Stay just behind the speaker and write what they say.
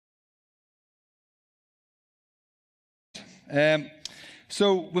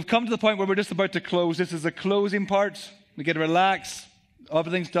So we've come to the point where we're just about to close. This is the closing part. We get to relax.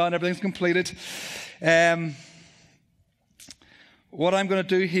 Everything's done. Everything's completed. What I'm going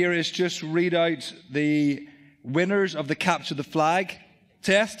to do here is just read out the winners of the Capture the Flag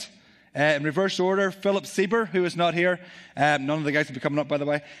test. In reverse order, Philip Sieber, who is not here, none of the guys will be coming up, by the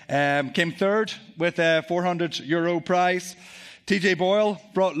way, came third with a €400 prize. TJ Boyle,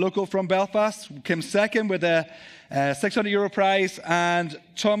 brought local from Belfast, came second with a €600 prize. And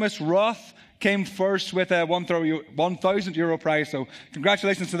Thomas Roth came first with a €1,000 prize. So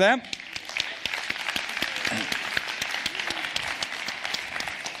congratulations to them.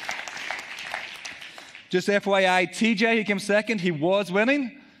 Just FYI, TJ, who came second, he was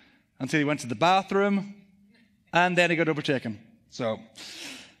winning until he went to the bathroom, and then he got overtaken. So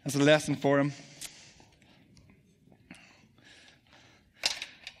that's a lesson for him.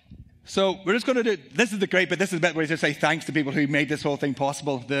 So we're just going to do, this is the great bit, this is the bit where we just say thanks to people who made this whole thing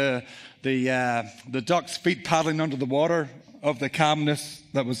possible. The ducks' feet paddling under the water of the calmness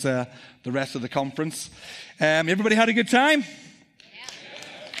that was the rest of the conference. Everybody had a good time? Yeah.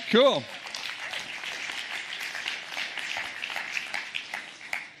 Cool.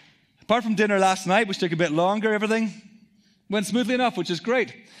 Apart from dinner last night, which took a bit longer, everything went smoothly enough, which is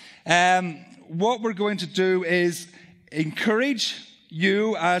great. What we're going to do is encourage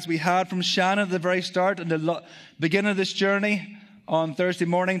you, as we had from Shannon at the very start and the beginning of this journey on Thursday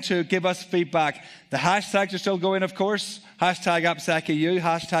morning, to give us feedback. The hashtags are still going, of course. Hashtag AppSecEU,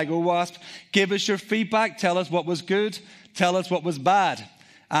 hashtag OWASP. Give us your feedback. Tell us what was good. Tell us what was bad.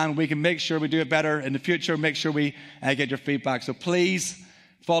 And we can make sure we do it better in the future. Make sure we get your feedback. So please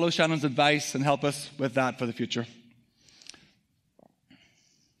follow Shannon's advice and help us with that for the future.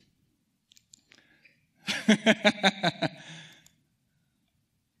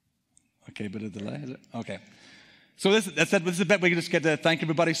 Okay, bit of delay, is it? Okay. So this is a bit we can just get to thank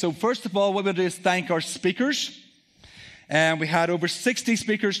everybody. So first of all, what we'll do is thank our speakers. We had over 60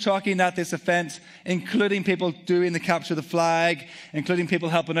 speakers talking at this event, including people doing the Capture the Flag, including people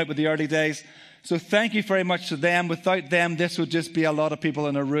helping out with the early days. So thank you very much to them. Without them, this would just be a lot of people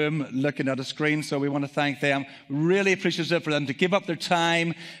in a room looking at a screen. So we want to thank them. Really appreciative for them to give up their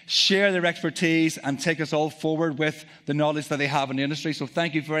time, share their expertise, and take us all forward with the knowledge that they have in the industry. So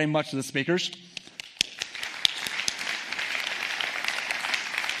thank you very much to the speakers.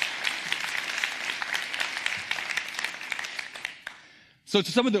 So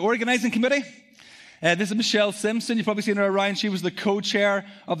to some of the organizing committee, this is Michelle Simpson. You've probably seen her around. She was the co-chair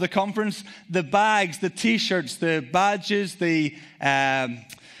of the conference. The bags, the T-shirts, the badges, the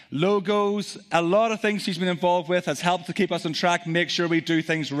logos, a lot of things she's been involved with has helped to keep us on track, make sure we do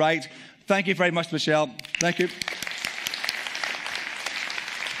things right. Thank you very much, Michelle. Thank you.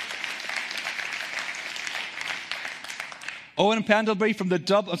 Owen Pendlebury from the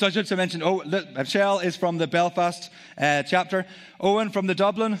Dublin, so I should have mentioned, Michelle is from the Belfast chapter. Owen from the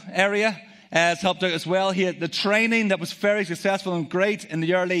Dublin area has helped out as well. He had the training that was very successful and great in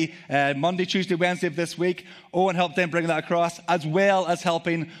the early Monday, Tuesday, Wednesday of this week. Owen helped them bring that across, as well as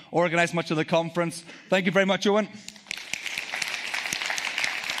helping organize much of the conference. Thank you very much, Owen.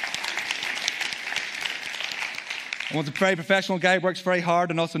 Owen's a very professional guy, works very hard,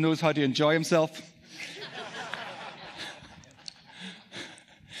 and also knows how to enjoy himself.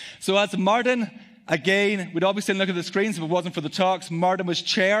 So as Martin, again, we'd obviously look at the screens if it wasn't for the talks. Martin was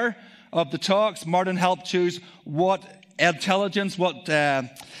chair of the talks. Martin helped choose what intelligence, what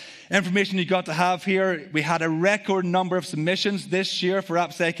information you got to have here. We had a record number of submissions this year for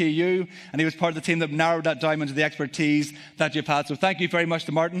AppSec EU, and he was part of the team that narrowed that down into the expertise that you've had. So thank you very much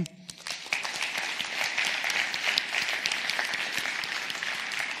to Martin.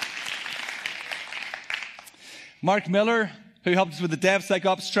 Mark Miller, who helped us with the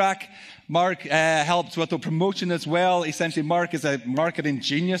DevSecOps track. Mark helps with the promotion as well. Essentially, Mark is a marketing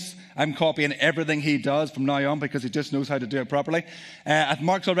genius. I'm copying everything he does from now on because he just knows how to do it properly.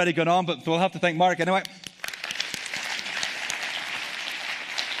 Mark's already gone on, but we'll have to thank Mark anyway.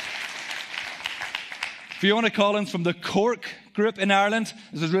 Fiona Collins from the Cork group in Ireland.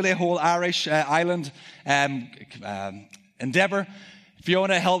 This is really a whole Irish island endeavour.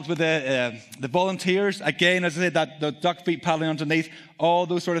 Fiona helped with the volunteers. Again, as I said, the duck feet paddling underneath, all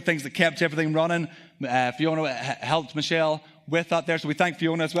those sort of things that kept everything running. Fiona helped Michelle with that there, so we thank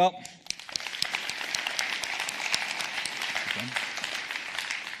Fiona as well.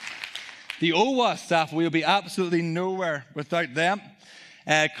 The OWASP staff will be absolutely nowhere without them.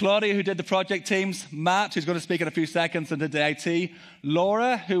 Claudia, who did the project teams. Matt, who's going to speak in a few seconds and did the IT.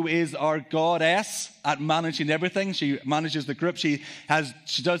 Laura, who is our goddess at managing everything. She manages the group. She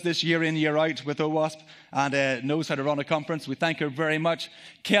does this year in, year out with OWASP and knows how to run a conference. We thank her very much.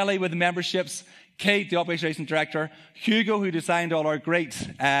 Kelly with the memberships. Kate, the operations director. Hugo, who designed all our great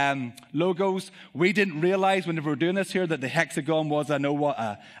logos. We didn't realize when we were doing this here that the hexagon was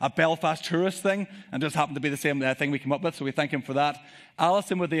a Belfast tourist thing and just happened to be the same thing we came up with, so we thank him for that.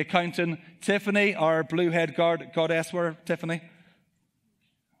 Alison with the accountant. Tiffany, our blue-head goddess. Where, Tiffany?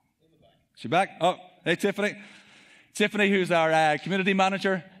 She back? Oh, hey, Tiffany. Tiffany, who's our community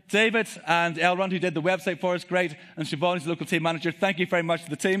manager. David and Elrond, who did the website for us, great. And Siobhan, who's the local team manager. Thank you very much to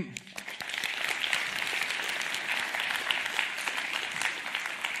the team.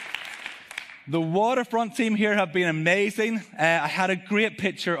 The waterfront team here have been amazing. I had a great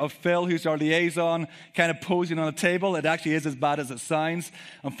picture of Phil, who's our liaison, kind of posing on a table. It actually is as bad as it sounds.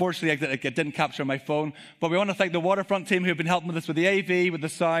 Unfortunately, it didn't capture my phone. But we want to thank the waterfront team who have been helping us with the AV, with the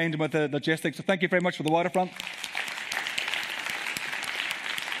sound, and with the logistics. So thank you very much for the waterfront.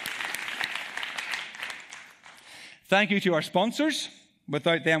 Thank you to our sponsors.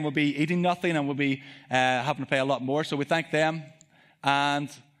 Without them, we'll be eating nothing and we'll be having to pay a lot more. So we thank them. And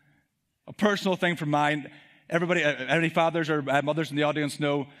a personal thing from mine, everybody, any fathers or mothers in the audience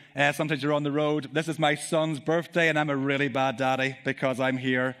know sometimes you're on the road. This is my son's birthday, and I'm a really bad daddy because I'm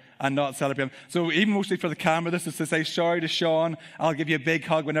here and not celebrating. So even mostly for the camera, this is to say sorry to Sean. I'll give you a big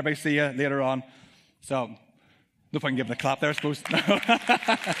hug whenever I see you later on. So, I don't know if I can give him a clap there, I suppose.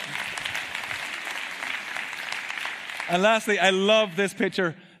 And lastly, I love this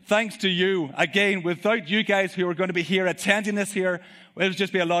picture. Thanks to you. Again, without you guys who are going to be here attending this here, it would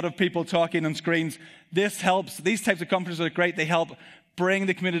just be a lot of people talking on screens. This helps. These types of conferences are great. They help bring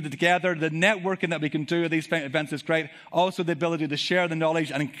the community together. The networking that we can do at these events is great. Also, the ability to share the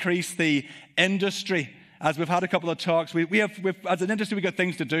knowledge and increase the industry. As we've had a couple of talks, we have, as an industry, we've got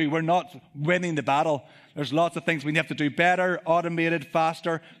things to do. We're not winning the battle. There's lots of things we have to do better, automated,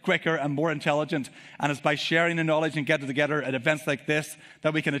 faster, quicker, and more intelligent. And it's by sharing the knowledge and getting together at events like this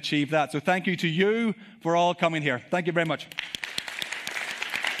that we can achieve that. So thank you to you for all coming here. Thank you very much.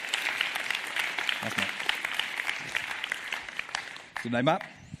 That's Matt. So now, Matt.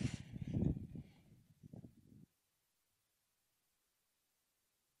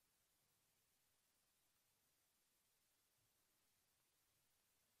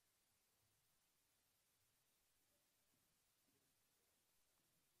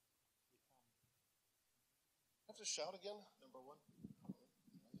 To shout again?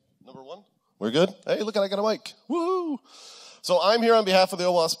 Number one? We're good? Hey, look, I got a mic. Woo! So I'm here on behalf of the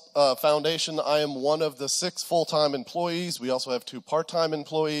OWASP Foundation. I am one of the 6 full-time employees. We also have 2 part-time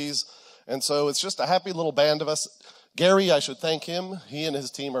employees. And so it's just a happy little band of us. Gary, I should thank him. He and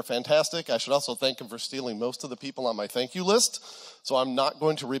his team are fantastic. I should also thank him for stealing most of the people on my thank you list. So I'm not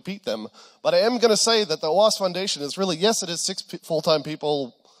going to repeat them. But I am going to say that the OWASP Foundation is really, yes, it is 6 full-time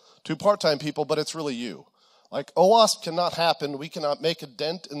people, 2 part-time people, but it's really you. Like, OWASP cannot happen. We cannot make a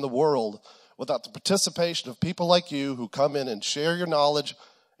dent in the world without the participation of people like you who come in and share your knowledge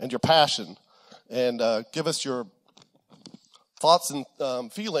and your passion and give us your thoughts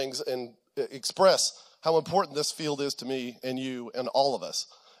and feelings and express how important this field is to me and you and all of us.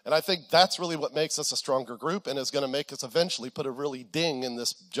 And I think that's really what makes us a stronger group and is going to make us eventually put a really ding in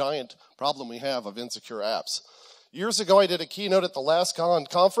this giant problem we have of insecure apps. Years ago, I did a keynote at the last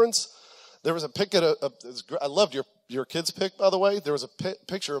conference. There was a pic at I loved your kids' pic, by the way. There was a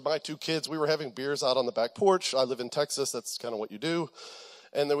picture of my 2 kids. We were having beers out on the back porch. I live in Texas. That's kind of what you do.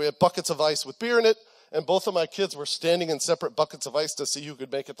 And then we had buckets of ice with beer in it. And both of my kids were standing in separate buckets of ice to see who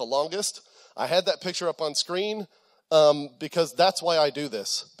could make it the longest. I had that picture up on screen because that's why I do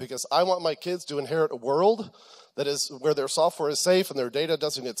this. Because I want my kids to inherit a world that is where their software is safe and their data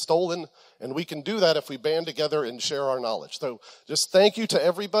doesn't get stolen. And we can do that if we band together and share our knowledge. So just thank you to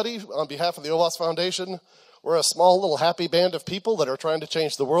everybody on behalf of the OWASP Foundation. We're a small little happy band of people that are trying to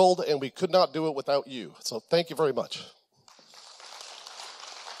change the world, and we could not do it without you. So thank you very much.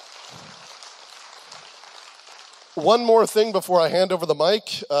 One more thing before I hand over the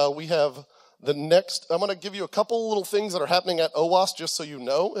mic. We have the next, I'm going to give you a couple little things that are happening at OWASP just so you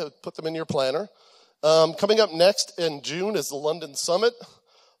know. Put them in your planner. Coming up next in June is the London Summit.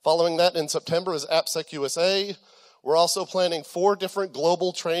 Following that in September is AppSec USA. We're also planning 4 different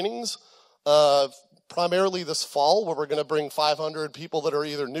global trainings, primarily this fall, where we're going to bring 500 people that are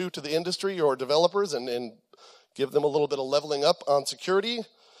either new to the industry or developers and give them a little bit of leveling up on security.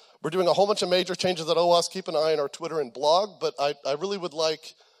 We're doing a whole bunch of major changes at OWASP. Keep an eye on our Twitter and blog, but I really would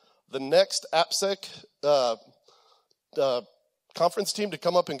like the next AppSec conference team to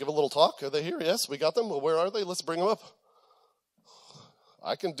come up and give a little talk? Are they here? Yes, we got them. Well, where are they? Let's bring them up.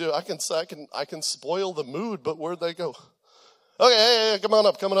 I can spoil the mood, but where'd they go? Okay, hey, come on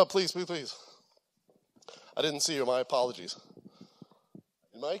up, please. I didn't see you, my apologies.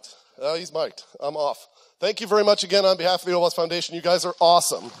 You mic'd? Oh, he's mic'd. I'm off. Thank you very much again on behalf of the OWASP Foundation. You guys are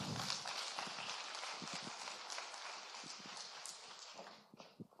awesome.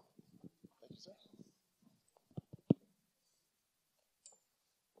 Thank you, sir.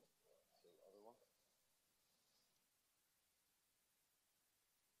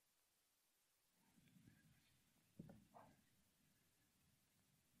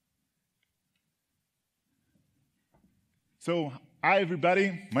 So, hi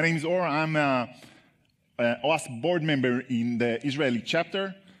everybody. My name is Or. I'm an OWASP board member in the Israeli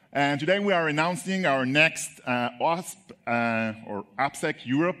chapter. And today we are announcing our next OWASP or AppSec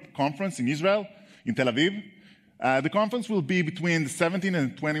Europe conference in Israel, in Tel Aviv. The conference will be between the 17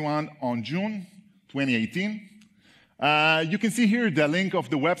 and 21 on June 2018. You can see here the link of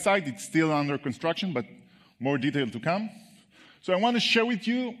the website. It's still under construction, but more detail to come. So I want to share with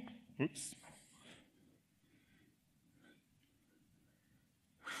you, oops.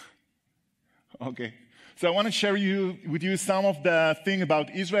 Okay, so I want to share with you some of the thing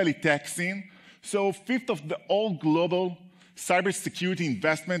about Israeli tech scene. So 1/5 of the all global cybersecurity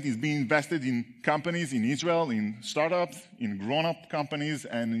investment is being invested in companies in Israel, in startups, in grown-up companies,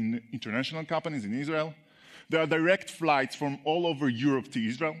 and in international companies in Israel. There are direct flights from all over Europe to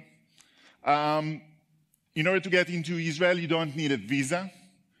Israel. In order to get into Israel, you don't need a visa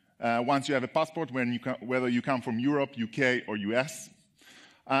once you have a passport, whether you come from Europe, UK, or US.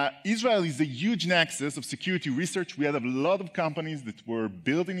 Israel is a huge nexus of security research. We have a lot of companies that were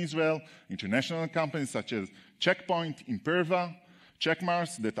built in Israel, international companies such as Checkpoint, Imperva,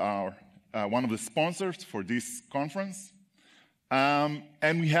 Checkmars, that are one of the sponsors for this conference.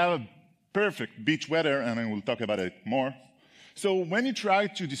 And we have a perfect beach weather, and I will talk about it more. So when you try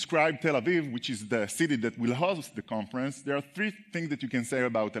to describe Tel Aviv, which is the city that will host the conference, there are 3 things that you can say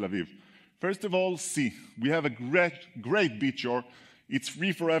about Tel Aviv. First of all, sea. We have a great beach shore. It's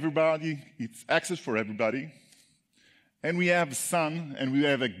free for everybody, it's access for everybody. And we have sun, and we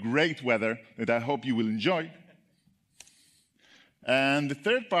have a great weather that I hope you will enjoy. And the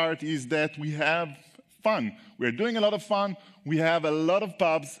third part is that we have fun. We're doing a lot of fun. We have a lot of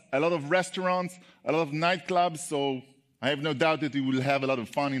pubs, a lot of restaurants, a lot of nightclubs, so I have no doubt that we will have a lot of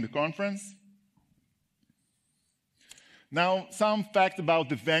fun in the conference. Now, some facts about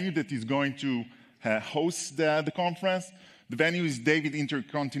the venue that is going to host the conference. The venue is David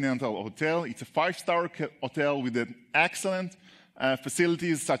Intercontinental Hotel. It's a 5-star hotel with excellent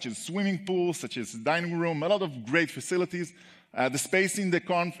facilities such as swimming pool, such as dining room, a lot of great facilities. The space in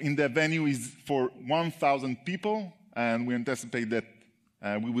the venue is for 1,000 people, and we anticipate that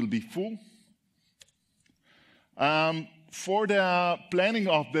we will be full. For the planning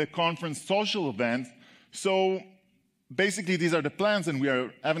of the conference social events, so basically, these are the plans, and we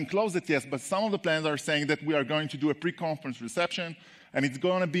haven't closed it yet, but some of the plans are saying that we are going to do a pre-conference reception, and it's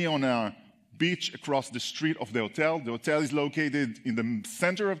going to be on a beach across the street of the hotel. The hotel is located in the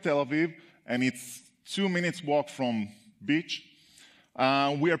center of Tel Aviv, and it's 2 minutes walk from beach.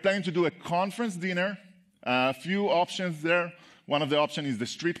 We are planning to do a conference dinner, a few options there. One of the options is the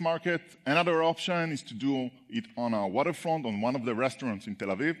street market. Another option is to do it on a waterfront on one of the restaurants in Tel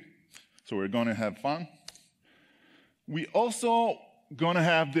Aviv. So we're going to have fun. We also going to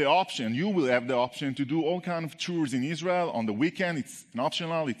have the option, you will have the option to do all kinds of tours in Israel on the weekend. It's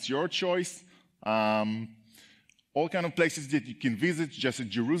optional, it's your choice. All kinds of places that you can visit, just as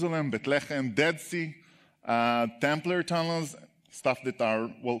Jerusalem, Bethlehem, Dead Sea, Templar tunnels, stuff that are,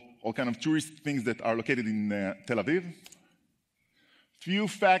 well, all kinds of tourist things that are located in Tel Aviv. Few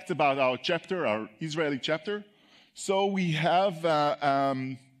facts about our chapter, our Israeli chapter. So we have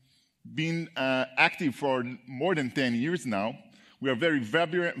been active for more than 10 years now. We are very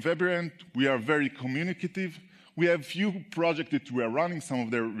vibrant. We are very communicative. We have few projects that we are running. Some of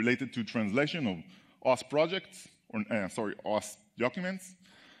them related to translation of OWASP projects, or OWASP documents.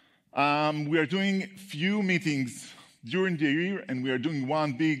 We are doing few meetings during the year, and we are doing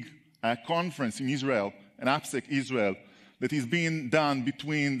one big conference in Israel, an AppSec Israel, that is being done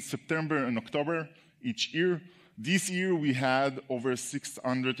between September and October each year. This year, we had over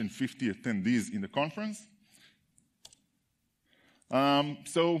 650 attendees in the conference.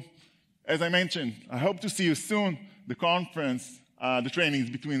 So, as I mentioned, I hope to see you soon. The conference, the training is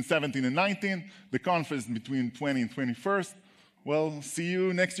between 17 and 19. The conference between 20 and 21st. Well, see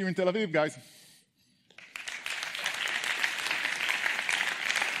you next year in Tel Aviv, guys.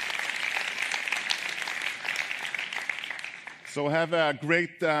 So have a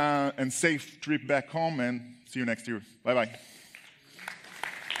great and safe trip back home, and see you next year. Bye-bye.